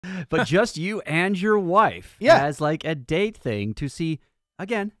but just you and your wife as like a date thing to see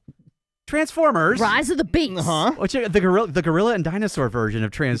again. Transformers, Rise of the Beasts, which the gorilla and dinosaur version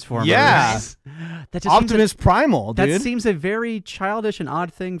of Transformers. Yeah, that just Optimus Primal, dude. That seems a very childish and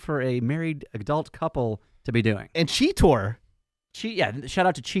odd thing for a married adult couple to be doing. And Cheetor. Shout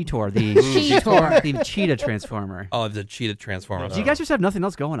out to Cheetor, the cheetah transformer. Oh, the cheetah transformer. Do you guys just have nothing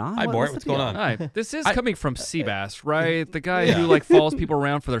else going on? Hi, Bort. What's going on? Hi. This is coming from Sebas, right? The guy who like follows people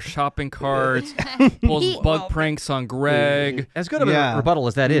around for their shopping carts, pulls bug pranks on Greg. As good of a rebuttal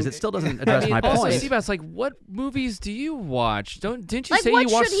as that is, it still doesn't address my point. Also, Sebas, like, what movies do you watch? Didn't you like, say you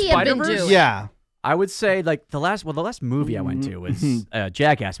watched Spider-Verse? Yeah. I would say like the last movie I went to was a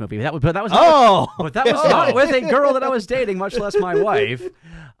Jackass movie. But that was not with a girl that I was dating, much less my wife.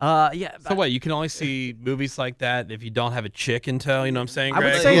 So what? You can only see movies like that if you don't have a chick in tow. You know what I'm saying, Greg?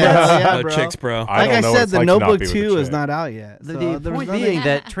 I would say no chicks, bro. Like I said, The Notebook 2 is not out yet. The point being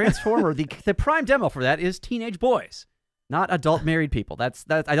that Transformer, the prime demo for that is teenage boys, not adult married people. That's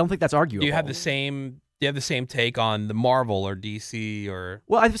I don't think that's arguable. Do you have the same? Do you have the same take on the Marvel or DC or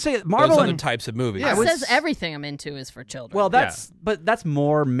I'd say Marvel those other types of movies? Yeah, it says everything I'm into is for children. Well, but that's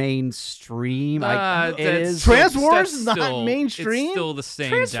more mainstream. It is. Transformers is not mainstream. It's still the same.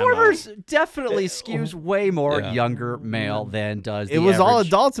 Transformers definitely skews way more younger male than does. It was all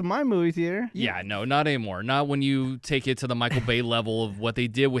adults in my movie theater. Yeah, no, not anymore. Not when you take it to the Michael Bay level of what they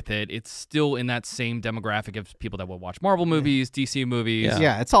did with it. It's still in that same demographic of people that will watch Marvel movies, DC movies.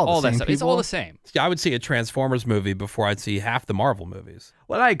 Yeah, it's all the same that stuff. It's all the same. Yeah, I would see a Transformers movie before I'd see half the Marvel movies.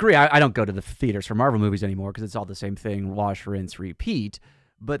 Well, I agree. I don't go to the theaters for Marvel movies anymore because it's all the same thing: wash, rinse, repeat.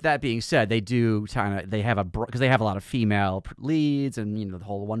 But that being said, they do they have a lot of female leads, and the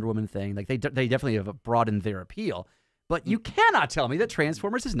whole Wonder Woman thing. Like they definitely have broadened their appeal. But you cannot tell me that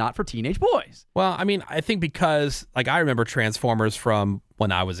Transformers is not for teenage boys. Well, I mean, I think because like I remember Transformers from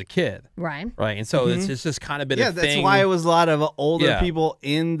when I was a kid, right, and so it's just kind of been a thing. Yeah, that's why it was a lot of older people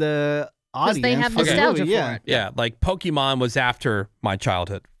in the audience. Because they have nostalgia for it. Yeah, like Pokemon was after my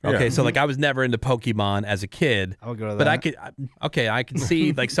childhood. Okay, so like I was never into Pokemon as a kid. I'll go to that. But I could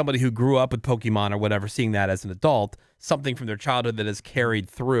see like somebody who grew up with Pokemon or whatever, seeing that as an adult, something from their childhood that has carried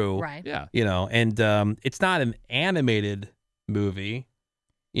through. Right. Yeah. And it's not an animated movie.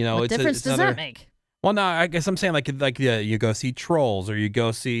 What difference does that make? Well, no, I guess I'm saying like you go see Trolls or you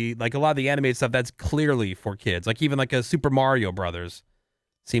go see like a lot of the animated stuff that's clearly for kids. Like even like a Super Mario Brothers.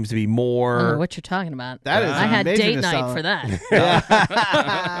 Seems to be more. I don't know what you're talking about. That is I had date night for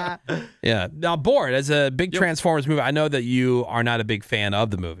that. Yeah. Now, Bort, as a big Transformers movie, I know that you are not a big fan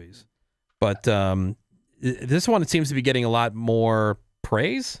of the movies, but this one seems to be getting a lot more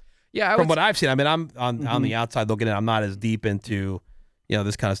praise. Yeah, from what I've seen. I mean, I'm on the outside looking in. I'm not as deep into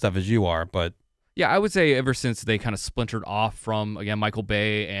this kind of stuff as you are, but. Yeah, I would say ever since they kind of splintered off from, again, Michael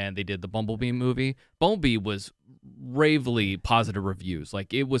Bay and they did the Bumblebee movie, Bumblebee was ravely positive reviews.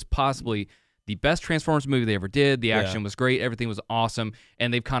 Like, it was possibly the best Transformers movie they ever did. The action was great. Everything was awesome.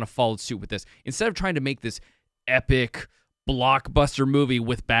 And they've kind of followed suit with this. Instead of trying to make this epic blockbuster movie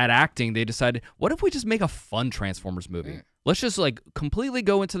with bad acting, they decided, what if we just make a fun Transformers movie? Let's just, like, completely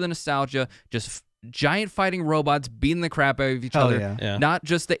go into the nostalgia, just giant fighting robots beating the crap out of each other. Yeah. Not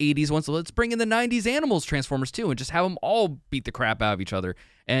just the 80s ones. So let's bring in the 90s animals Transformers too and just have them all beat the crap out of each other.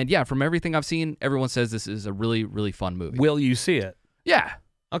 And yeah, from everything I've seen, everyone says this is a really, really fun movie. Will you see it? Yeah.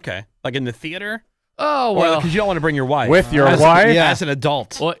 Okay. Like in the theater? Oh, well. Because you don't want to bring your wife. With your wife? As an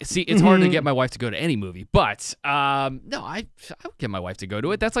adult. Well, see, it's hard to get my wife to go to any movie. But, no, I would get my wife to go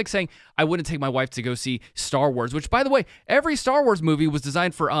to it. That's like saying I wouldn't take my wife to go see Star Wars, which, by the way, every Star Wars movie was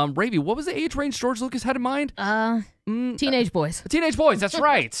designed for, Ravi, what was the age range George Lucas had in mind? Teenage boys. Teenage boys, that's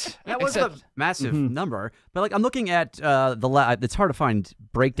right. That was a massive number. But, like, I'm looking at it's hard to find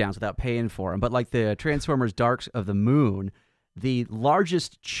breakdowns without paying for them. But, like, the Transformers Dark of the Moon, the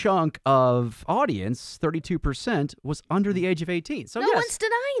largest chunk of audience, 32%, was under the age of 18. So no one's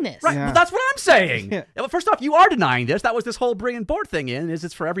denying this. Right, but that's what I'm saying. Well, first off, you are denying this. That was this whole bringing Bort thing in. Is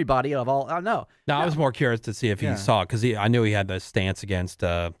it's for everybody of all? No. No, I was more curious to see if he saw it because I knew he had the stance against.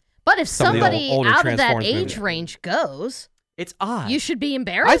 But if somebody out of that age range goes, it's odd. You should be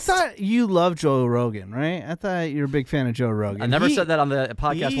embarrassed. I thought you loved Joe Rogan, right? I thought you were a big fan of Joe Rogan. I never said that on the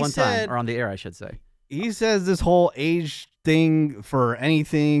podcast one time, or on the air, I should say. He says this whole age thing for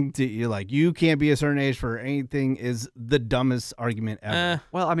anything you can't be a certain age for anything is the dumbest argument ever.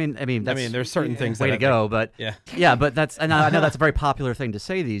 Well, I mean, there's certain things. Way to go, but but that's, and I know that's a very popular thing to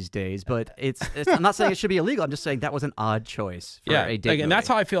say these days. But it's I'm not saying it should be illegal. I'm just saying that was an odd choice for a date movie. And that's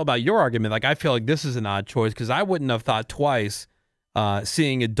how I feel about your argument. Like I feel like this is an odd choice because I wouldn't have thought twice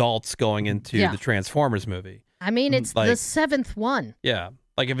seeing adults going into the Transformers movie. I mean, it's the 7th one. Yeah.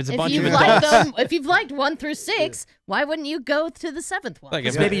 Like if it's a If bunch of you've adults. liked them, if you've liked 1 through 6, why wouldn't you go to the 7th one? Like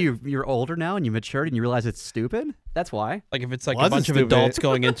Because maybe you're older now and you matured and you realize it's stupid. That's why. Like if it's like a Wasn't bunch of stupid. adults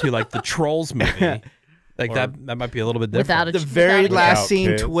going into like the Trolls movie, like that might be a little bit different. Without a The very without a- last Without scene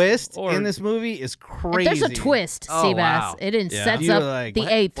kids. twist Or- in this movie is If crazy. there's a twist, Oh, Seabass. wow. It Yeah. sets You're up like, the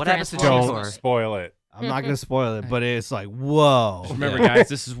what- 8th what happens to Transformers. Don't Or- spoil it. I'm not gonna spoil it, but it's like, whoa. Remember, guys,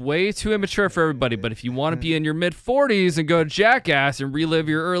 this is way too immature for everybody. But if you want to be in your mid-40s and go to Jackass and relive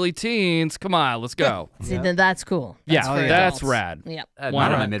your early teens, come on, let's go. See, then that's cool. Yeah, for that's adults. rad. Yep. Why Not in not?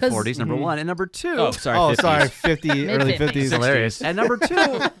 my 'Cause- mid-40s, number one. And number two. Oh, sorry. Oh, 50s. sorry, 50, early Mid-50s. 50s. Hilarious. And number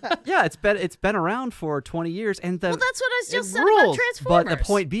two, yeah, it's been around for 20 years. And the Well, that's what I just It said rules. about Transformers. but the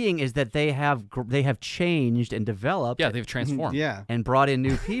point being is that they have changed and developed. Yeah, they've transformed. Yeah. And brought in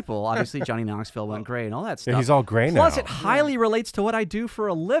new people. Obviously, Johnny Knoxville went gray and all that stuff. Yeah, he's all gray now. Plus, it highly relates to what I do for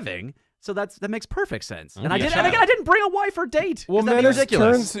a living. So that makes perfect sense. And I Yeah. did. And again, I didn't bring a wife or date. Well, that'd be Menace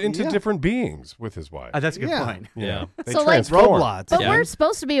ridiculous. turns into Yeah. different beings with his wife. That's a good Yeah. point. Yeah. They So, like, transform. Roblots. But Yeah. we're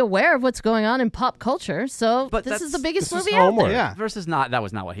supposed to be aware of what's going on in pop culture, so But this is the that's- biggest this is movie out homework. there. Yeah. Versus not. That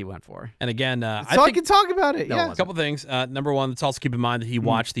was not what he went for. And again, So I I think can talk about it. No, it Yeah. wasn't. a couple things. Number one, let's also keep in mind that he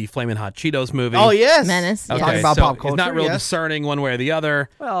watched the Flamin' Hot Cheetos movie. Oh yes. Menace, Talking yes. about so pop culture. he's not real yes. discerning one way or the other.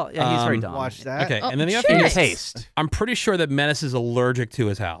 Well, yeah, he's very dumb. Watch that. Okay, Oh, and then the other shit. thing is, Taste. I'm pretty sure that Menace is allergic to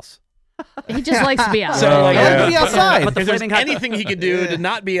his house. He just likes to be out. So, like, I like to be outside. But the If there's Flaming Hot, anything he could do to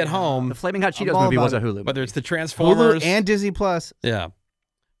not be at home, the Flaming Hot I'm Cheetos all movie about was a it. Hulu. whether movie. it's the Transformers Hulu and Disney Plus. yeah,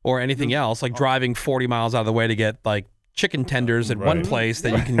 or anything else, like driving 40 miles out of the way to get like chicken tenders at one Right. place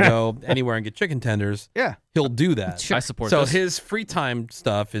that you can go anywhere and get chicken tenders, Yeah. he'll do that. I support So this. his free time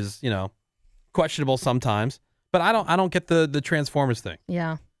stuff is, questionable sometimes, but I don't get the Transformers thing.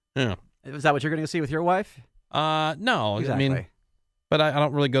 Yeah. Yeah. Is that what you're going to see with your wife? No, Exactly. I mean, but I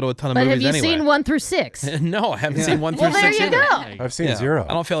don't really go to a ton of But have movies you anyway. seen 1 through 6? No, I haven't Yeah. seen 1 through Well, there 6 you either. go. I've seen Yeah. zero.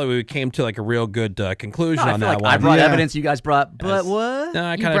 I don't feel like we came to like a real good conclusion No, I on feel that like one. I brought Yeah. evidence. You guys brought. But Yes. what? No,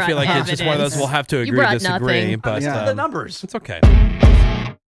 I You kind of feel brought like it's just one of those evidence. we'll have to You agree brought to disagree, nothing. but Yeah. the numbers. it's okay.